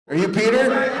Are you Peter?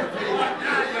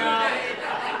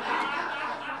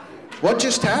 What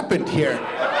just happened here?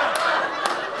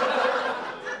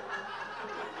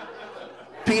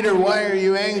 Peter, why are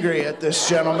you angry at this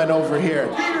gentleman over here?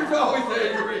 Peter's always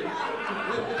angry.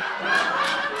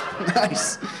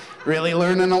 Nice. Really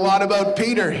learning a lot about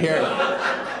Peter here.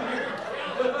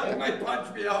 He might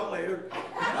punch me out later.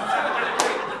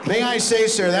 May I say,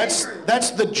 sir,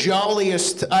 that's the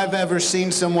jolliest I've ever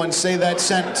seen someone say that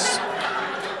sentence.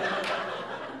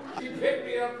 He picked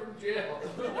me up from jail.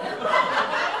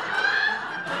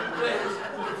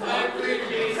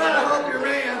 Gotta help your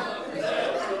man.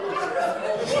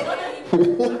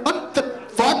 What the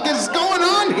fuck is going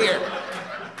on here?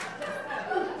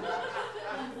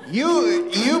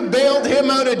 You bailed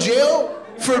him out of jail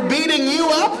for beating you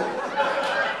up?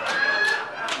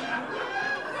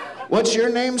 What's your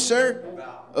name, sir?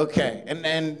 Okay,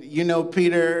 and you know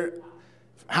Peter,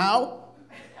 how?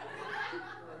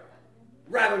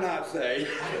 Rather not say.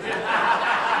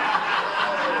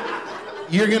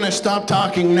 You're gonna stop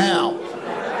talking now.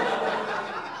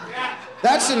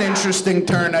 That's an interesting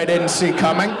turn I didn't see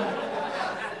coming.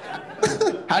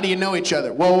 How do you know each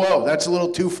other? Whoa, whoa, that's a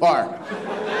little too far.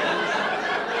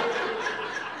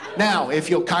 Now, if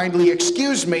you'll kindly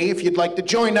excuse me, if you'd like to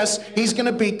join us, he's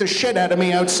gonna beat the shit out of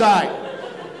me outside.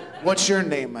 What's your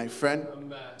name, my friend?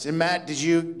 Is it Matt? Did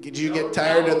you get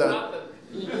tired of the...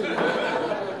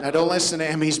 Now don't listen to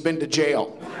him, he's been to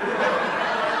jail.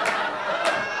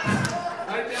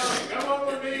 Come on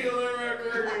with me, you'll never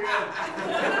ever again.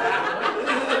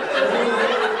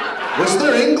 Was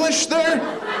there English there?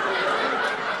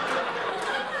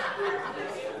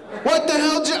 What the hell?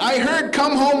 I heard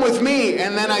come home with me,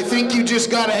 and then I think you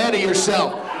just got ahead of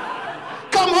yourself.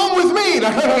 Come home with me.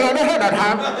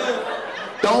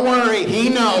 Don't worry, he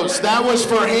knows. That was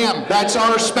for him. That's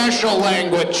our special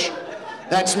language.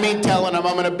 That's me telling him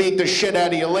I'm gonna beat the shit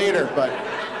out of you later, but...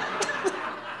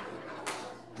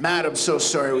 Matt, I'm so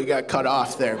sorry we got cut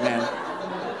off there, man.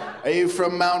 Are you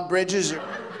from Mount Bridges?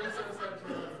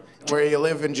 Where are you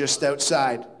living just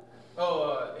outside?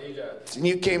 Ajax. And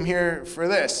you came here for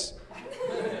this.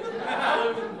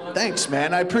 Thanks,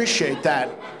 man. I appreciate that.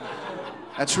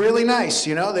 That's really nice.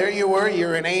 You know, there you were.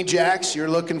 You're in Ajax. You're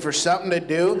looking for something to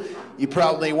do. You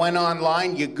probably went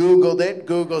online. You Googled it.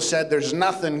 Google said there's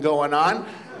nothing going on.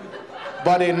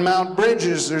 But in Mount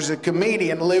Bridges, there's a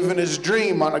comedian living his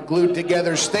dream on a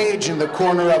glued-together stage in the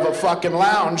corner of a fucking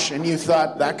lounge. And you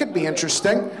thought, that could be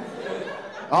interesting.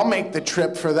 I'll make the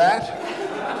trip for that.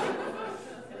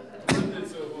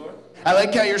 I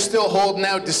like how you're still holding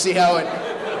out to see how it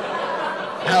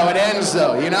ends,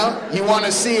 though, you know? You want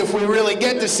to see if we really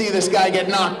get to see this guy get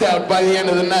knocked out by the end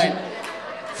of the night.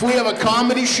 If we have a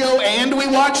comedy show and we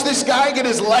watch this guy get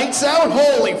his lights out,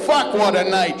 holy fuck, what a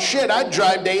night. Shit, I'd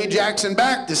drive to Ajax and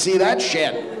back to see that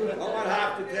shit. I want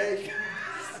half the take.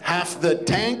 Half the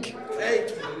tank?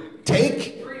 Take.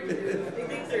 Take?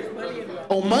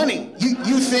 Oh, money.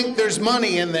 You think there's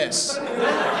money in this?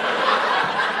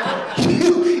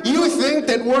 You think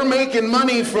that we're making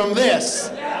money from this?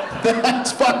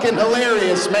 That's fucking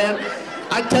hilarious, man.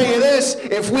 I tell you this,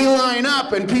 if we line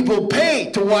up and people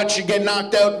pay to watch you get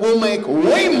knocked out, we'll make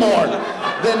way more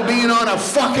than being on a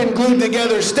fucking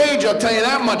glued-together stage, I'll tell you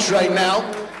that much right now.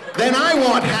 Then I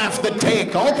want half the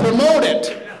take. I'll promote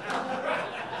it.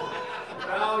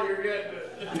 Well, you're getting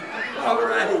it. All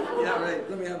right. Yeah, right.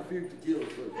 Let me have a few tequilas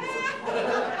first.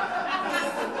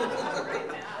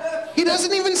 He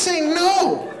doesn't even say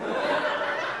no.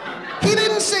 He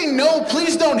didn't say no,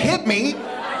 please don't hit me.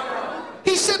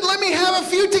 He said, let me have a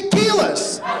few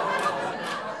tequilas.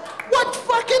 What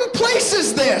fucking place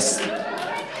is this?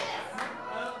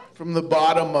 From the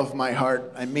bottom of my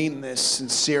heart, I mean this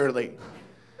sincerely.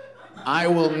 I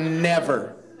will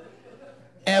never,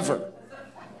 ever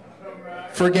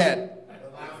forget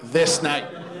this night.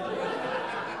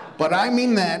 But I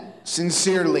mean that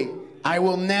sincerely. I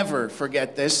will never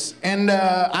forget this. And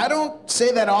I don't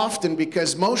say that often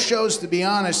because most shows, to be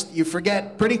honest, you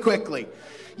forget pretty quickly.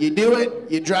 You do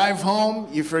it, you drive home,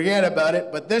 you forget about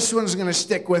it, but this one's gonna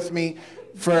stick with me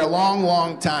for a long,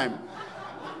 long time.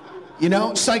 You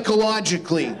know,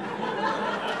 psychologically.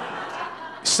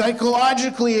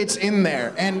 Psychologically, it's in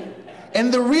there.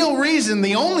 And the real reason,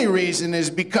 the only reason, is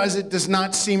because it does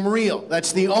not seem real.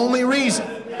 That's the only reason.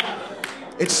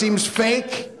 It seems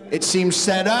fake, it seems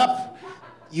set up.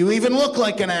 You even look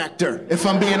like an actor, if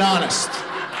I'm being honest.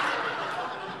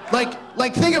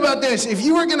 Like think about this. If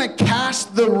you were gonna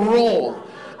cast the role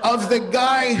of the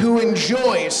guy who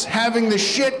enjoys having the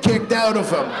shit kicked out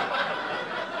of him,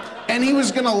 and he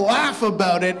was gonna laugh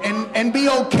about it and be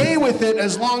okay with it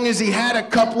as long as he had a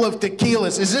couple of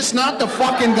tequilas. Is this not the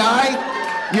fucking guy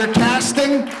you're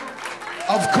casting?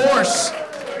 Of course.